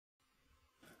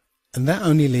And that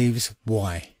only leaves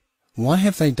why. Why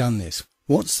have they done this?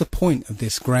 What's the point of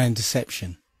this grand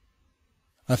deception?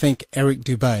 I think Eric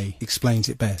Dubay explains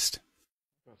it best.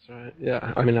 That's right.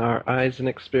 Yeah. I mean, our eyes and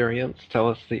experience tell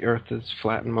us the Earth is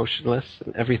flat and motionless,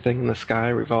 and everything in the sky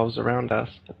revolves around us.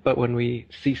 But when we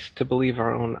cease to believe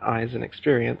our own eyes and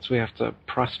experience, we have to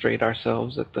prostrate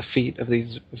ourselves at the feet of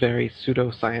these very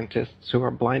pseudoscientists who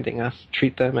are blinding us,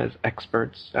 treat them as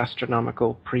experts,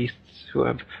 astronomical priests who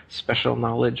have special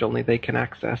knowledge only they can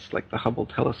access, like the Hubble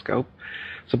telescope.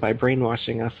 So by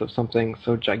brainwashing us of something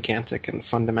so gigantic and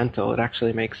fundamental, it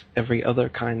actually makes every other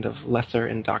kind of lesser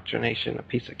indoctrination a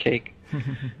piece of cake.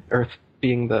 Earth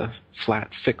being the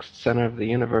flat, fixed center of the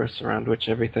universe around which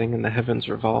everything in the heavens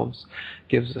revolves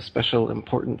gives a special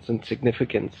importance and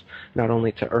significance not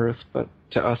only to Earth, but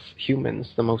to us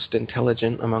humans, the most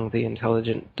intelligent among the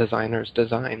intelligent designers'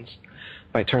 designs.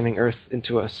 By turning Earth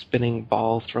into a spinning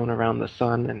ball thrown around the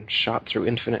sun and shot through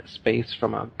infinite space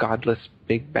from a godless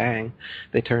Big Bang,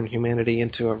 they turn humanity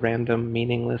into a random,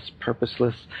 meaningless,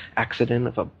 purposeless accident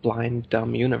of a blind,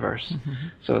 dumb universe.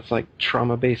 So it's like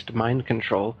trauma-based mind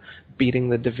control, beating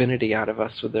the divinity out of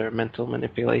us with their mental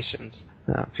manipulations.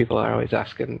 People are always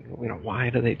asking, why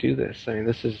do they do this?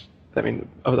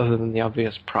 Other than the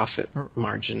obvious profit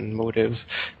margin motive,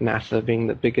 NASA being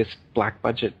the biggest black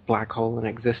budget black hole in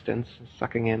existence,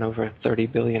 sucking in over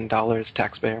 $30 billion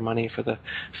taxpayer money for the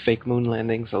fake moon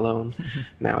landings alone.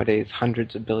 Nowadays,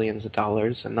 hundreds of billions of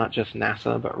dollars, and not just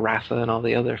NASA, but RASA and all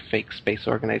the other fake space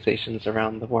organizations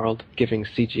around the world giving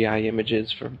CGI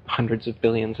images for hundreds of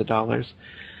billions of dollars.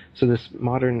 So this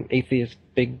modern atheist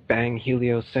Big Bang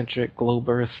heliocentric globe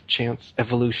Earth chance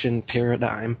evolution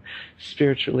paradigm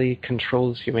spiritually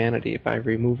controls humanity by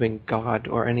removing God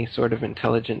or any sort of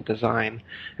intelligent design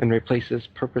and replaces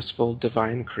purposeful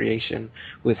divine creation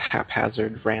with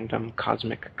haphazard random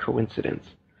cosmic coincidence.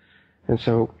 And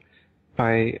so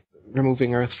by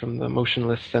removing Earth from the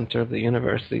motionless center of the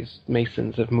universe, these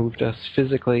Masons have moved us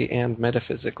physically and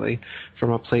metaphysically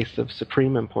from a place of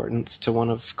supreme importance to one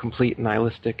of complete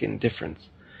nihilistic indifference.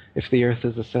 If the Earth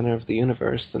is the center of the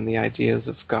universe, then the ideas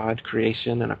of God,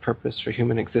 creation, and a purpose for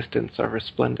human existence are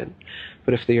resplendent.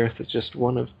 But if the Earth is just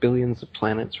one of billions of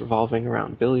planets revolving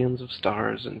around billions of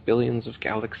stars and billions of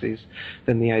galaxies,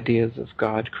 then the ideas of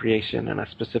God, creation, and a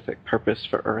specific purpose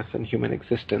for Earth and human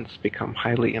existence become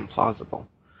highly implausible.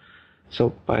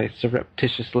 So by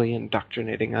surreptitiously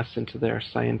indoctrinating us into their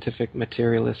scientific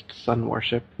materialist sun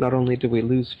worship, not only do we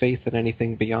lose faith in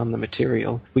anything beyond the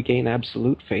material, we gain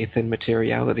absolute faith in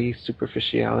materiality,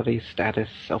 superficiality, status,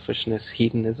 selfishness,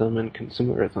 hedonism, and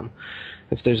consumerism.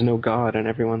 If there's no God and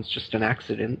everyone's just an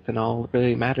accident, then all that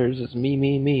really matters is me,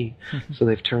 me, me. So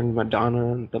they've turned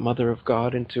Madonna, the mother of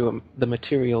God, into the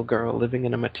material girl living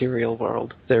in a material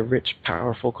world. Their rich,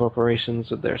 powerful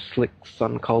corporations with their slick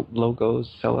sun cult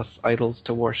logos sell us idols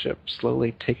to worship,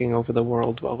 slowly taking over the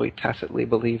world while we tacitly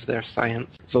believe their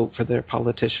science, vote for their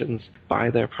politicians, buy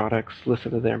their products,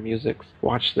 listen to their music,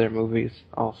 watch their movies,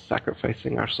 all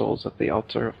sacrificing our souls at the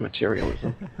altar of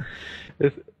materialism.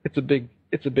 It's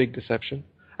a big deception.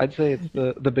 I'd say it's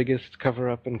the biggest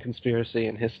cover-up and conspiracy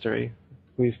in history.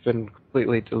 We've been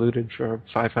completely deluded for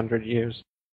 500 years.